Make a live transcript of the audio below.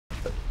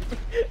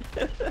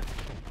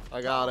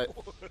I got it.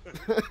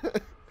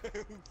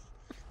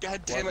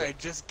 God damn it, I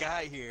just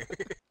got here.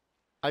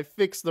 I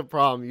fixed the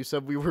problem. You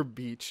said we were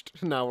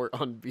beached. Now we're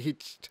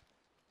unbeached.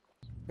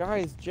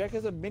 Guys, Jack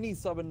has a mini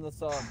sub in the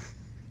sub.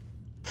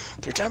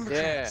 They're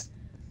Democrats.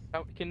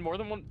 How, can more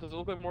than one? Does it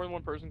look like more than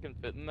one person can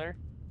fit in there?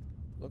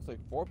 Looks like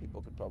 4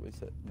 people could probably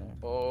sit in there.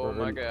 Oh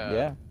my god.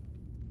 Yeah.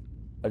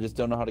 I just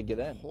don't know how to get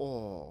in.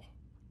 Oh.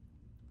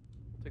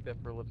 Take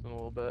that for a lift in a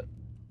little bit.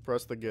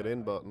 Press the get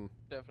in button.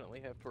 Definitely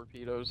have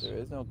torpedoes. There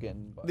is no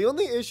getting button. The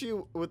only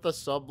issue with a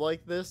sub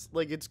like this,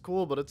 like, it's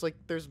cool, but it's like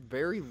there's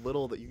very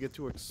little that you get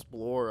to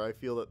explore. I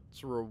feel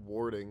that's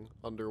rewarding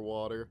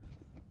underwater.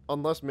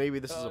 Unless maybe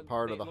this is a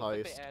part of the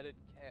heist. Like they added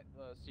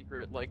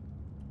secret, like,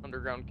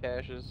 underground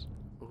caches.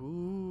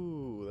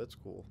 Ooh, that's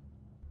cool.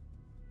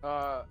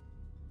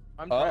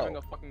 I'm driving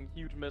a fucking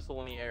huge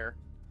missile in the air.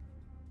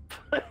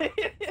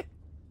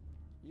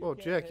 Oh,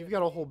 Jack, you've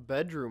got a whole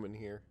bedroom in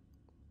here.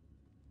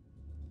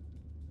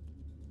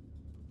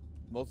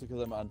 Mostly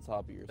because I'm on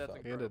top of your sub.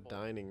 And a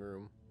dining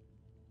room.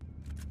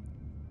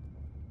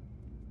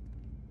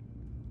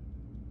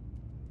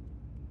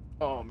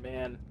 Oh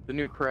man, the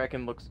new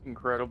Kraken looks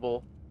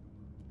incredible.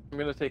 I'm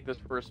gonna take this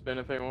for a spin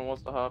if anyone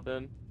wants to hop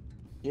in.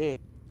 Yeah.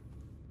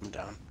 I'm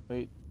down.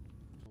 Wait.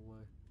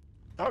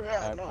 Oh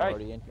yeah, I'm no.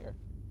 already in here.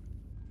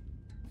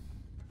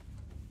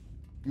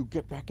 You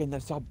get back in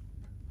the sub.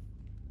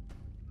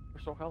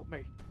 So help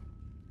me.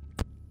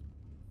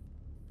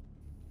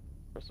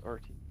 Press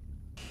RT.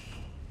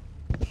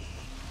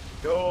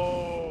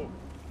 Go!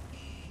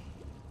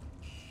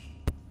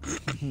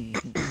 We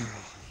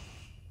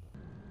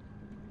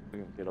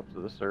can get up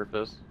to the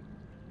surface.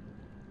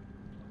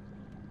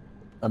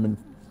 I'm in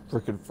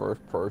freaking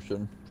first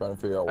person, trying to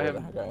figure out where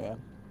the heck I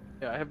am.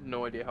 Yeah, I have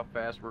no idea how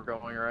fast we're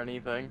going or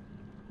anything.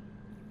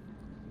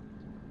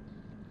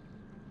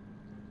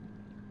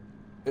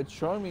 It's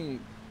showing me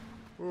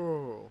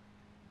Oh.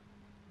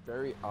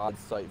 very odd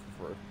sight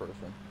for first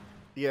person.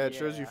 Yeah, it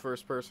shows you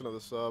first person of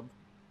the sub.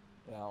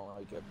 Yeah, I don't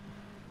like it.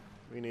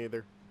 Me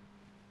neither.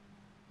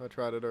 I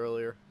tried it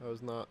earlier. I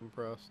was not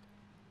impressed.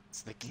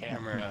 It's the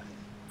camera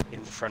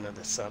in front of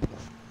the sub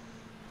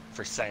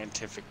for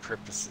scientific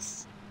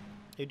purposes.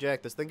 Hey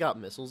Jack, this thing got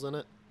missiles in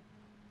it?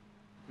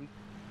 I'm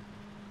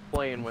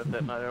playing with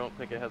it and I don't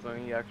think it has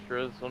any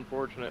extras,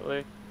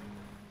 unfortunately.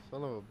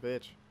 Son of a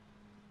bitch.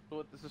 So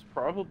what this is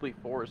probably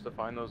for is to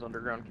find those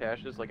underground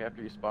caches, like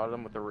after you spotted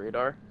them with the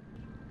radar.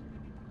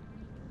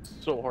 It's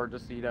so hard to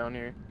see down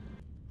here.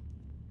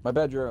 My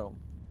bedroom.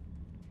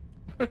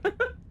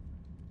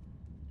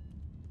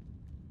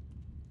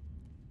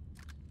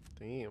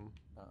 Damn.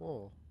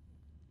 Oh.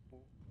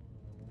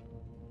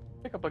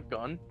 Pick up a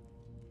gun.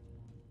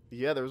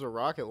 Yeah, there's a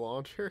rocket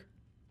launcher.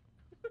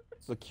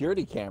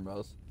 Security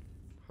cameras.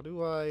 How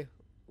do I...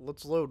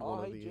 Let's load one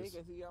of hey, these.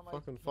 Jake, I see you on my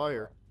Fucking camera.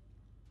 fire.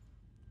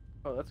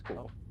 Oh, that's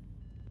cool.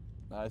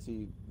 Now I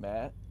see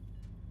Matt.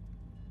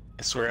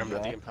 I swear I'm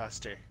not the Yeah.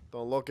 imposter.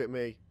 Don't look at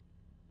me.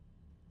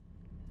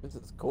 This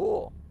is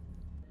cool.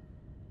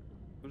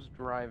 Who's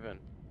driving?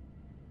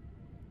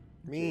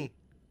 Me.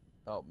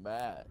 Oh,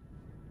 Matt.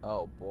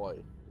 Oh, boy.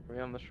 Are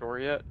we on the shore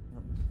yet?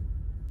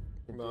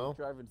 Can No. Jake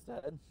drive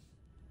instead?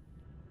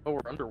 Oh,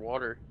 we're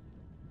underwater.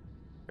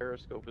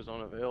 Periscope is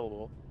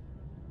unavailable.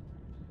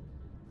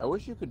 I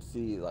wish you could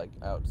see, like,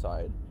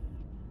 outside.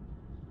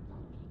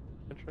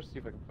 I'm trying to see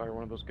if I can fire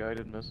one of those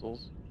guided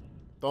missiles.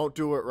 Don't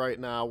do it right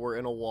now. We're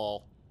in a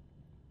wall.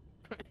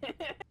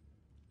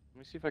 Let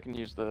me see if I can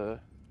use the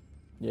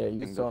Yeah, you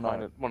thing saw to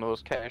find not. one of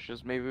those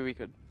caches. Maybe we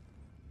could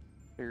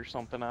figure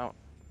something out.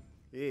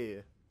 Yeah.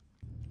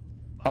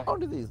 How long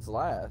do these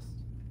last?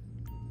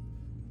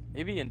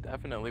 Maybe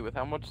indefinitely with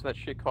how much that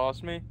shit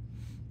cost me.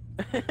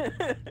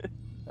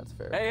 That's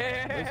fair.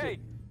 Hey!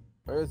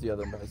 Where's the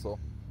other missile?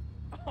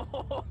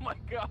 Oh my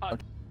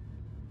god!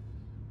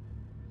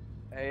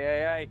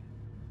 Hey!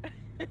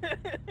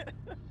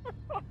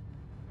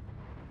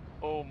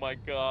 Oh my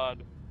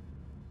god.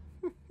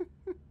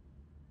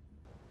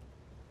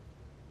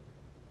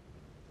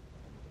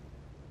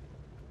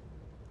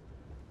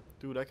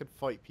 Dude, I could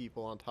fight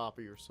people on top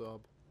of your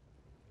sub.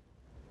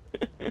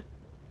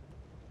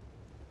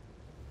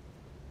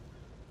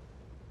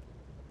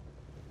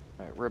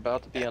 Alright, we're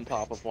about to be on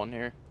top of one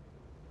here.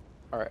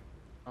 Alright,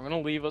 I'm gonna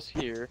leave us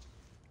here.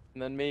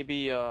 And then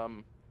maybe,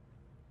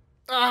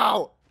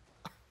 Ow!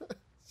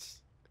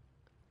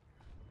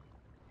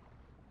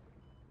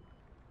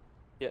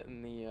 get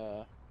in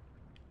the,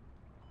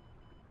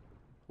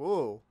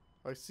 Whoa,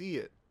 I see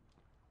it.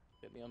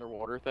 get in the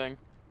underwater thing.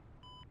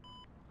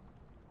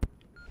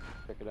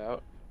 Check it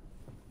out.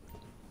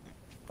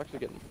 I'm actually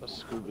getting a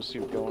scuba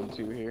suit going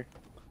too here.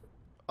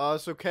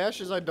 So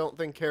caches I don't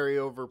think carry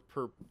over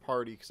per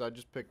party, because I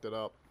just picked it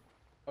up.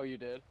 Oh, you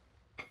did?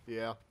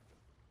 Yeah.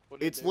 What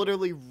did It's you do?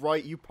 literally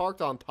right, you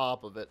parked on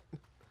top of it.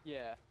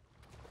 Yeah.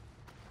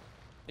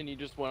 And you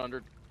just went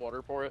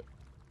underwater for it?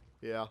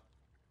 Yeah.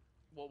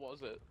 What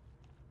was it?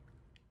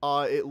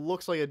 It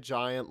looks like a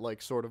giant,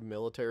 like, sort of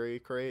military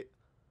crate.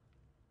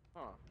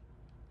 Huh.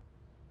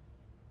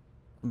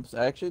 I'm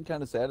actually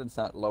kind of sad it's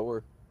not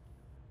lower.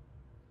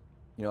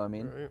 You know what I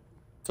mean? Right.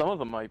 Some of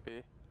them might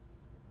be.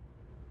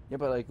 Yeah,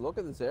 but like, look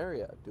at this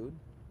area, dude.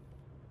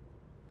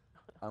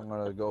 I'm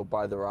gonna go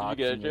buy the rocks,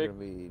 get it, and you're Jake?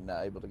 gonna be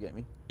not able to get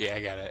me. Yeah,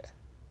 I got it.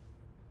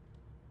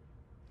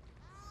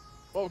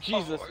 Oh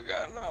Jesus! Oh my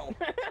god, no.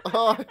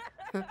 Oh,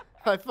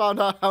 I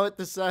found out how it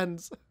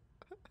descends.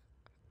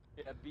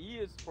 Yeah, B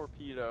is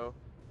torpedo.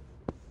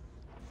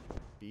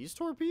 Beast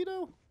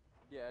torpedo?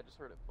 Yeah, I just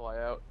heard it fly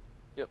out.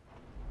 Yep.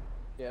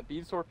 Yeah, B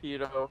is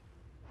torpedo.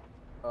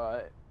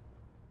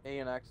 A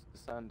and X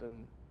descend and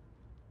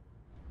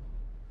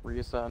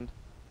reascend.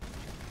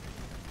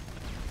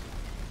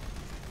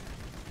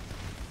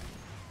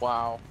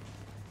 Wow.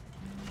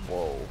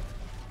 Whoa.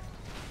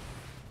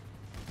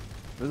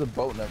 There's a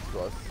boat next to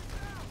us.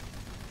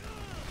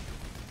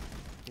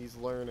 He's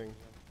learning.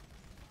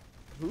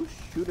 Who's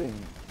shooting?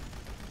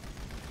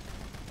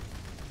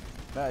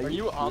 Matt, Are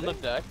you on the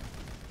shooting? deck?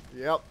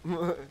 Yep.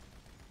 Let's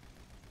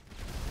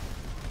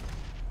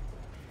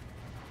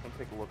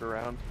take a look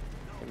around.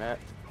 Hey, Matt.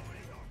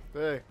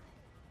 Hey.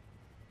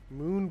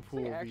 Moon This pool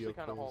thing actually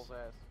kind of vehicles. hauls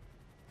ass.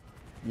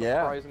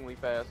 Yeah. Surprisingly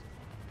fast.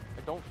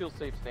 I don't feel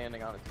safe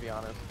standing on it, to be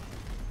honest.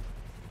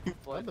 I've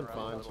Flies been around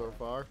a fine little. so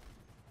far.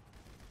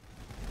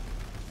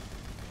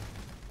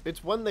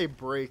 It's when they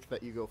break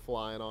that you go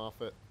flying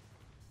off it.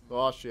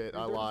 Oh shit, I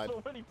There's lied.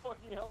 so many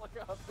fucking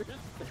helicopters.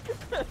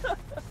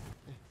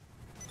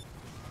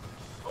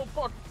 Oh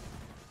fuck!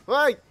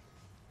 Hey!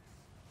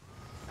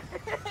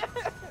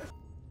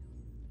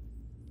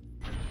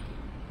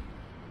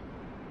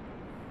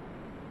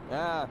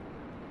 Yeah.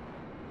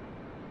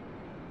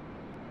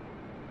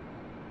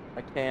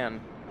 I can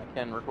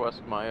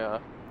request my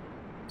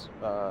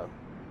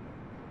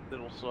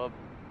little sub.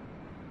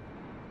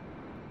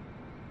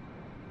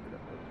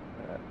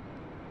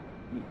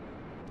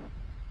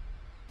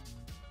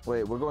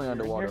 Wait, we're going You're in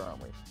underwater, here?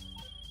 aren't we?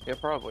 Yeah,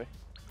 probably.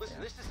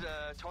 Listen, this is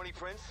Tony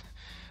Prince.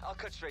 I'll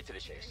cut straight to the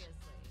chase.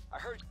 I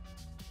heard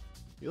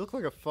You look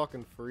like a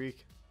fucking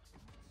freak.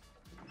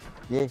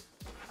 Yeah. What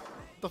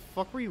the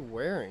fuck were you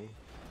wearing?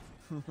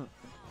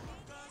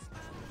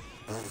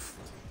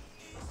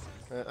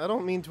 I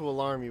don't mean to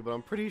alarm you, but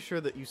I'm pretty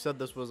sure that you said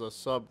this was a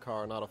sub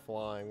car, not a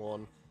flying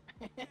one.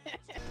 I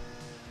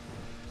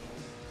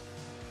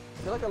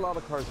feel like a lot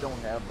of cars don't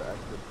have the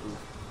extra boost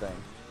thing.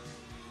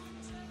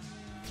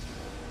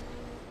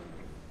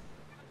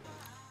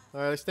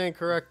 Alright, I stand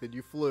corrected.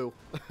 You flew.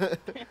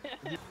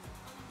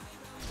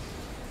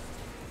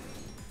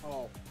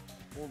 Oh,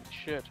 holy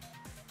shit!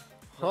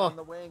 They're Huh. on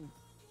the wings.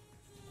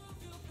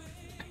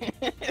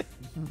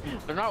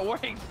 They're not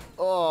wings.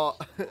 Oh.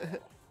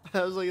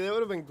 I was like, that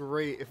would have been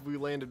great if we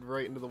landed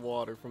right into the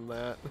water from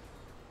that.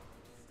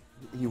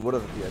 He would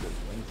have if he had his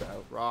wings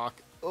out. Rock.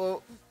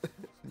 Oh.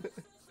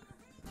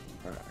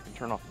 Alright, I can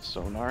turn off the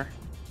sonar.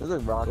 There's a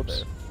rock Oops.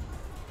 there.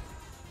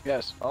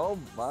 Yes, Oh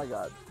my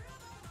god.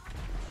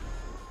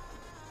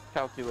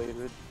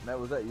 calculated. Matt,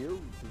 was that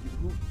you? Did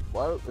you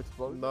why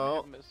explode? I No.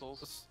 have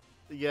missiles.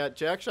 Yeah,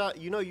 Jack shot.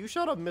 You know, you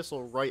shot a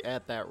missile right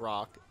at that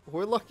rock.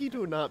 We're lucky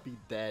to not be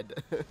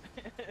dead.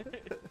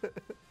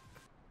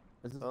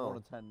 This is Oh. 1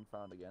 of 10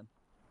 found again.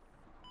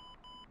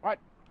 What?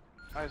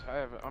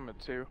 I'm at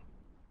 2.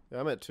 Yeah,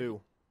 I'm at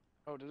 2.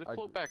 Oh, did it I-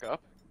 float back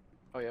up?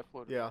 Oh yeah, it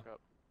floated Yeah. back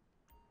up.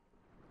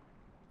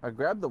 I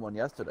grabbed the one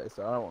yesterday,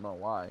 so I don't know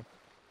why.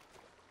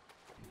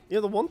 Yeah,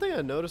 the one thing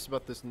I noticed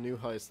about this new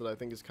heist that I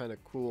think is kind of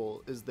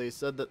cool is they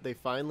said that they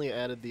finally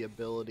added the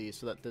ability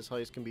so that this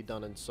heist can be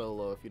done in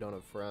solo if you don't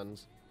have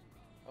friends.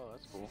 Oh,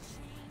 that's cool.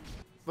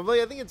 But like,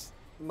 I think it's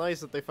nice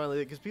that they finally,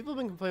 because people have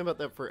been complaining about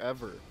that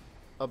forever,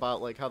 about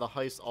like how the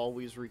heist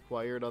always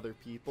required other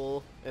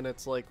people, and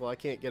it's like, well, I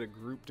can't get a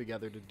group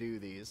together to do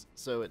these,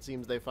 so it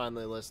seems they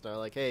finally listen. Are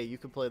like, hey, you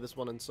can play this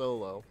one in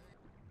solo.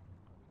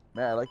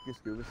 Matt, I like your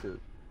scuba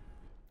suit.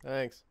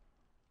 Thanks.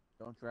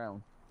 Don't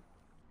drown.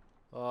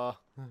 I'll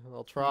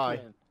try.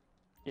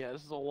 Yeah,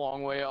 this is a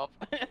long way up.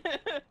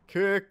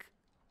 Kick,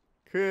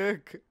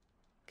 kick,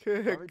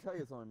 Let kick. me tell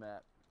you something,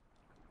 Matt.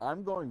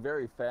 I'm going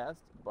very fast,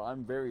 but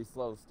I'm very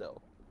slow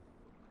still.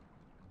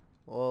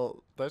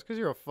 Well, that's because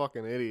you're a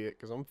fucking idiot,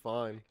 because I'm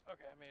fine.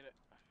 Okay, I made it.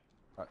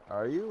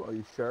 Are you? Are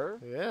you sure?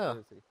 Yeah. Where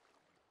is he?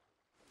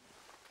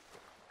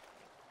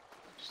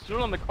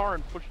 Stood on the car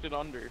and pushed it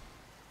under.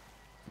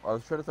 I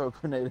was trying to throw a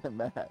grenade at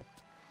Matt.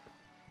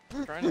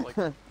 Trying to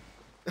like.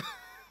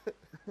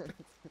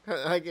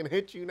 I can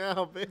hit you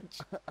now, bitch.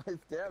 I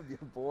stabbed you,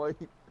 boy.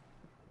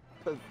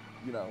 Because,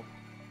 you know,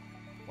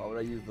 why would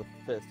I use the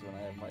fist when I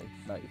have my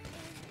knife?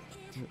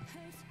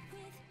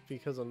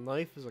 Because a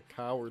knife is a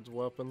coward's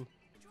weapon.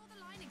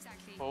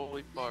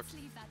 Holy fuck.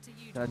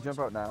 Can I jump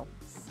out now?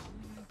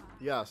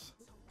 Yes.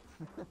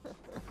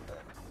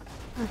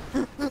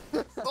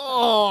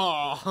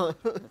 Oh!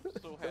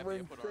 So happy I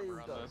wind put armor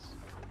saved on us. this.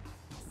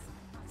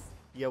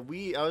 Yeah,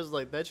 I was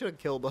like, that should have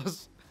killed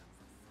us.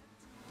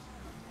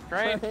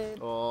 Train.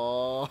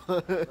 Oh.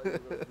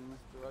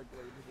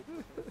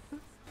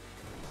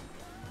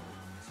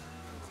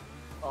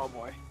 Oh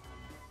boy.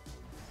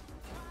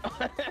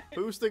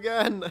 Boost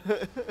again.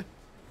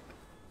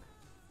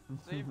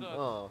 Saved us.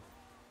 Oh.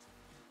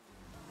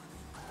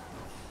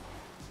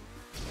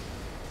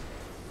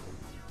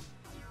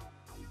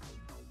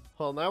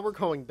 Well, now we're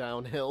going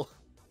downhill.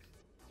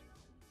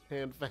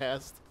 And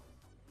fast.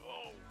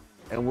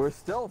 And we're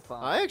still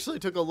fine. I actually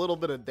took a little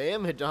bit of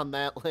damage on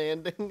that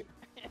landing.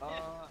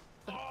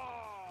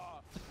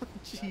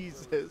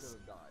 Jesus.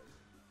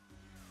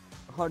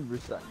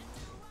 100%.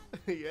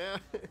 Yeah.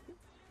 Good.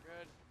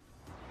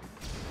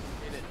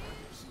 Hit it.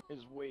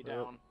 It's way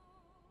down.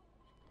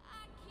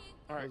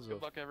 Alright,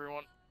 good luck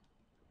everyone.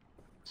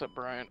 Except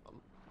Brian.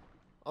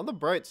 On the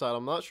bright side,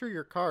 I'm not sure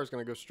your car is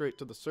going to go straight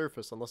to the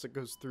surface unless it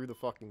goes through the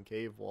fucking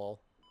cave wall.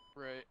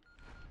 Right.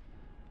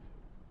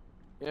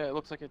 Yeah, it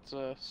looks like it's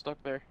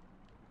stuck there.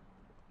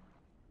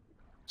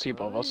 See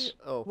above us.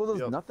 Oh, Well,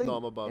 there's yep. nothing No,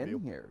 I'm above in you.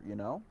 here, you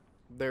know?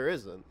 There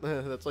isn't.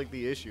 That's like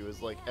the issue,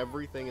 is like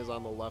everything is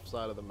on the left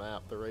side of the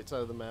map. The right side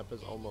of the map is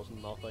almost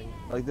nothing.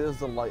 Like, there's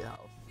the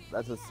lighthouse.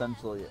 That's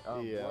essentially it.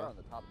 Yeah. We're on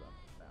the top of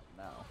the map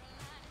now.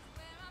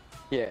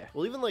 Yeah.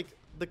 Well, even like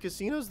the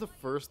casino's the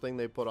first thing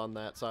they put on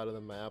that side of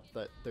the map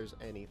that there's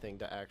anything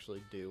to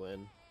actually do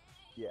in.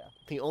 Yeah.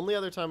 The only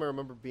other time I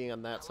remember being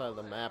on that side of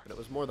the map, and it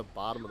was more the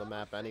bottom of the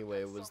map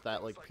anyway, was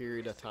that like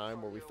period of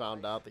time where we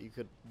found out that you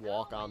could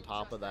walk on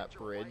top of that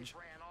bridge.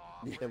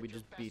 And we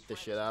just beat the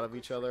shit out of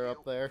each other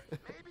up there.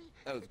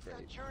 That was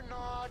great. You're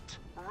not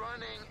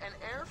running an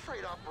air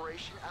freight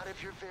operation out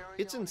of your very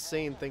It's own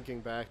insane thinking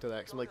back to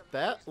that, 'cause I'm like,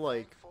 that,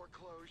 like,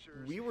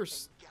 we were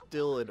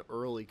still in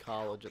early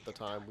college at the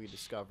time we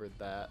discovered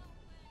that.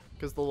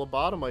 Because the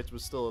lobotomites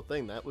was still a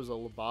thing. That was a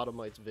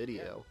lobotomites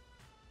video.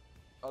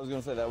 I was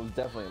gonna say that was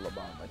definitely a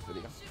Lobotomite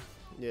video.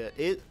 Yeah,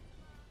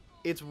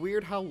 it's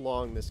weird how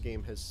long this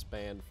game has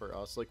spanned for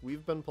us. Like,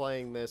 we've been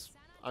playing this,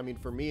 I mean,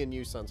 for me and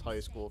you since high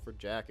school. For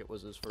Jack, it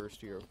was his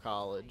first year of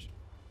college.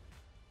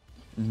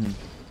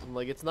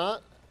 Like, it's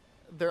not...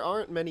 There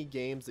aren't many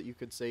games that you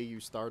could say you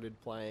started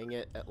playing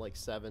it at, like,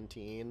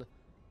 17,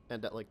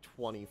 and at, like,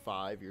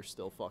 25 you're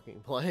still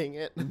fucking playing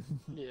it.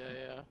 Yeah,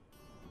 yeah.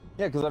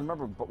 Yeah, because I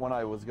remember when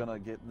I was gonna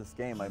get this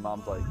game, my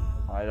mom's like,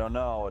 I don't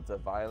know, it's a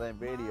violent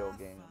video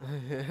game.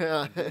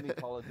 Give me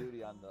Call of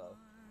Duty on the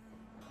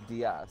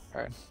DS.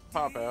 Alright,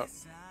 pop out.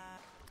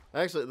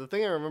 Actually, the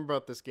thing I remember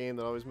about this game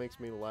that always makes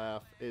me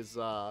laugh is,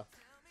 the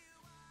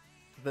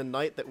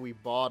night that we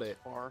bought it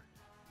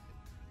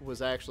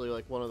was actually,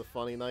 like, one of the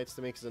funny nights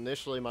to me, because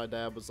initially my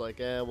dad was like,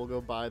 we'll go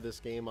buy this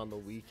game on the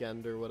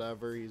weekend or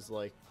whatever. He's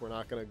like, we're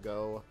not gonna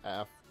go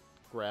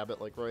grab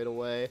it, like, right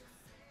away.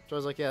 So I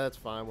was like, yeah, that's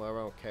fine, whatever,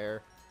 I don't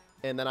care.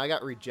 And then I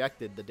got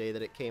rejected the day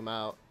that it came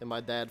out, and my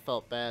dad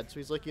felt bad, so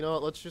he's like, you know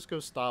what, let's just go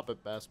stop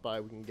at Best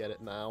Buy, we can get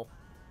it now.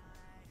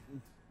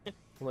 And,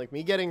 like,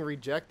 me getting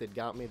rejected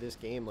got me this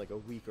game, like, a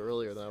week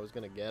earlier than I was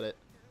gonna get it.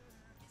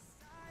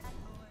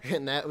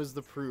 And that was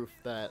the proof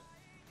that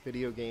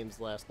video games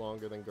last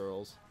longer than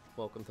girls.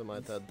 Welcome to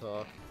my TED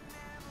Talk.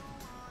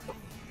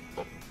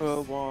 I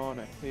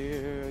wanna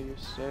hear you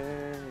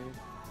say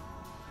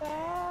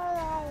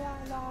la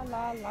la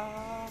la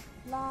la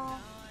la.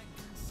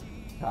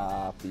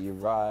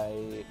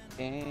 Copyright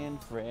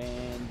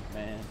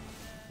infringement.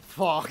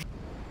 Fuck.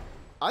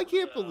 I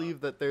can't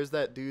believe that there's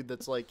that dude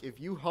that's like, if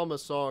you hum a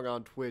song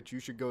on Twitch, you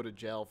should go to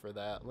jail for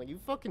that. I'm like, you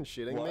fucking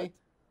shitting What? me?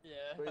 Yeah.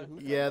 Wait, who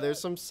said Yeah, there's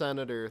that? some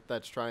senator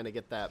that's trying to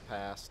get that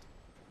passed.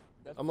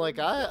 That's I'm like,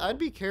 pretty I'd dope.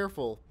 be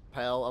careful,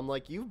 pal. I'm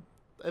like, you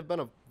have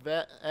been a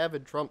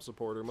avid Trump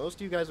supporter. Most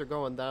of you guys are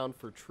going down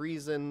for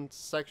treason,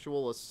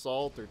 sexual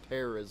assault, or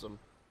terrorism.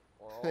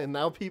 Or all- And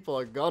now people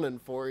are gunning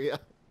for you.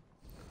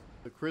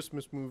 The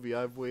Christmas movie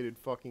I've waited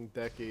fucking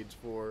decades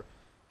for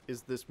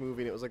is this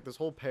movie, and it was like this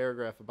whole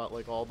paragraph about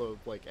like all the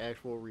like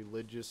actual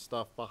religious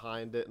stuff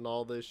behind it and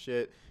all this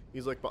shit.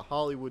 He's like, but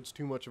Hollywood's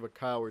too much of a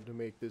coward to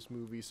make this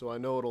movie, so I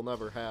know it'll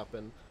never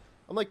happen.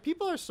 I'm like,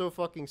 people are so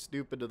fucking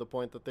stupid to the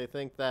point that they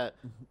think that,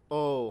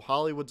 oh,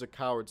 Hollywood's a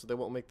coward, so they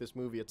won't make this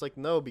movie. It's like,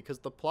 no, because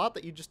the plot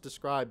that you just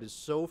described is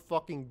so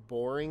fucking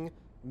boring,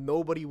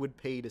 nobody would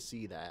pay to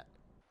see that.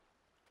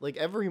 Like,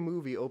 every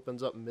movie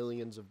opens up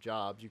millions of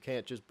jobs. You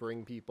can't just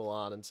bring people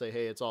on and say,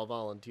 hey, it's all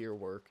volunteer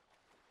work.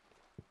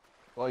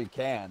 Well, you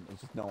can.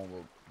 It's just no one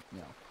will, you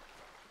know.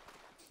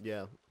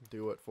 Yeah,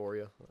 do it for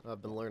you.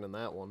 I've been learning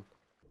that one.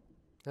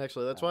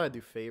 Actually, that's why I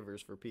do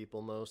favors for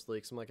people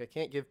mostly. Cause I'm like, I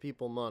can't give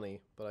people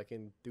money, but I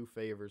can do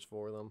favors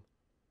for them.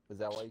 Is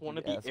that why you One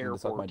keep at the asking me to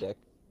suck my dick?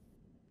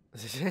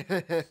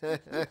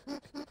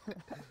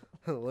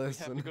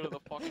 Listen. We have to go to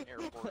the fucking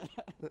airport.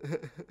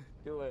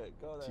 Do it.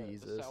 Go there.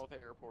 Jesus. The South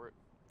Airport.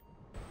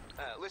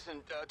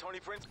 Listen,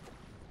 Tony Prince.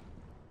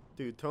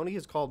 Dude, Tony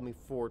has called me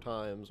 4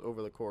 times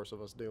over the course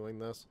of us doing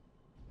this.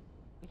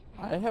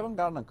 I haven't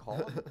gotten a call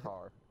in the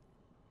car.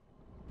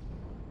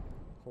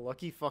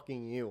 Lucky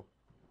fucking you.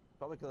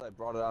 Probably because I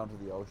brought it out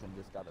into the ocean,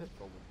 just got it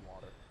filled with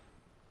water.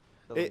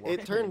 Doesn't work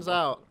It turns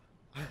anymore. out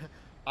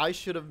I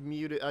should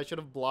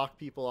have blocked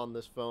people on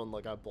this phone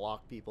like I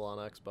block people on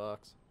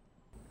Xbox.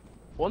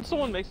 Once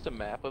someone makes a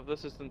map of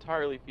this, it's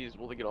entirely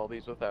feasible to get all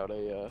these without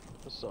a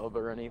sub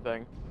or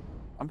anything.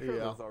 I'm sure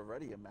Yeah. there's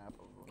already a map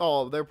of them.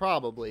 Oh, there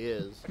probably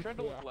is. I tried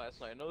to look last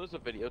night. I know there's a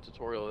video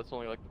tutorial that's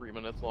only like 3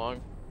 minutes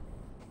long.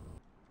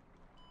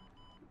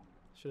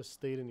 Should have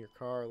stayed in your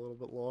car a little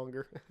bit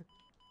longer.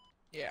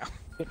 Yeah.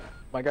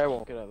 My guy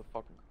won't get out of the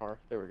fucking car.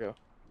 There we go.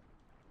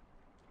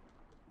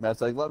 Matt's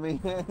like, let me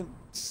in.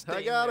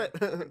 I got there. it.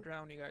 Fucking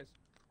drown you guys.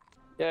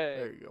 Yay.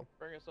 There you go.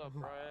 Bring us up,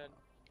 Brian.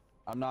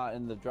 I'm not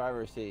in the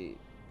driver's seat.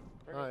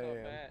 Bring I us up,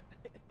 am. Matt.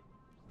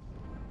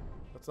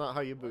 That's not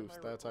how you Why am boost.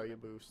 I That's how you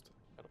recording? boost.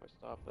 How do I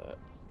stop that?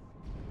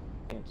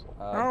 Cancel.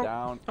 Oh.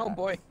 Down. Oh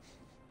boy.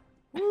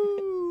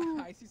 Woo!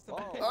 I see stuff.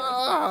 Oh.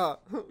 Ah!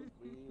 We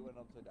went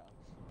upside down.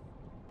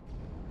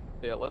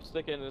 Yeah, left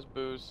stick in is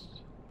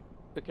boost.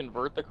 To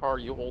convert the car,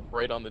 you hold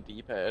right on the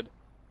D-pad.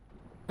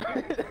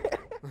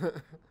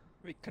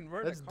 We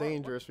convert That's a car.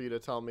 dangerous for you to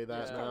tell me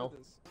that Yeah. now.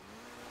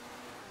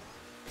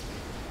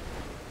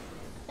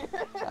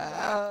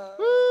 Ah,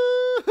 Woo!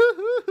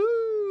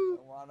 I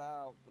want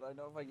out, but I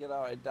know if I get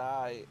out, I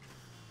die.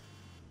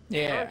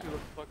 Yeah. You look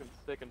fucking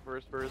sick in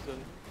first person.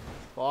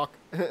 Fuck.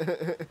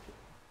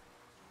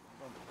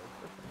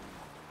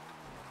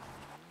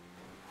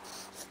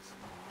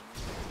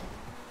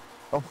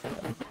 Oh.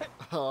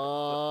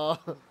 Aw.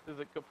 Is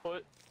it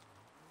kaput?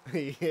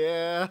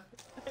 Yeah.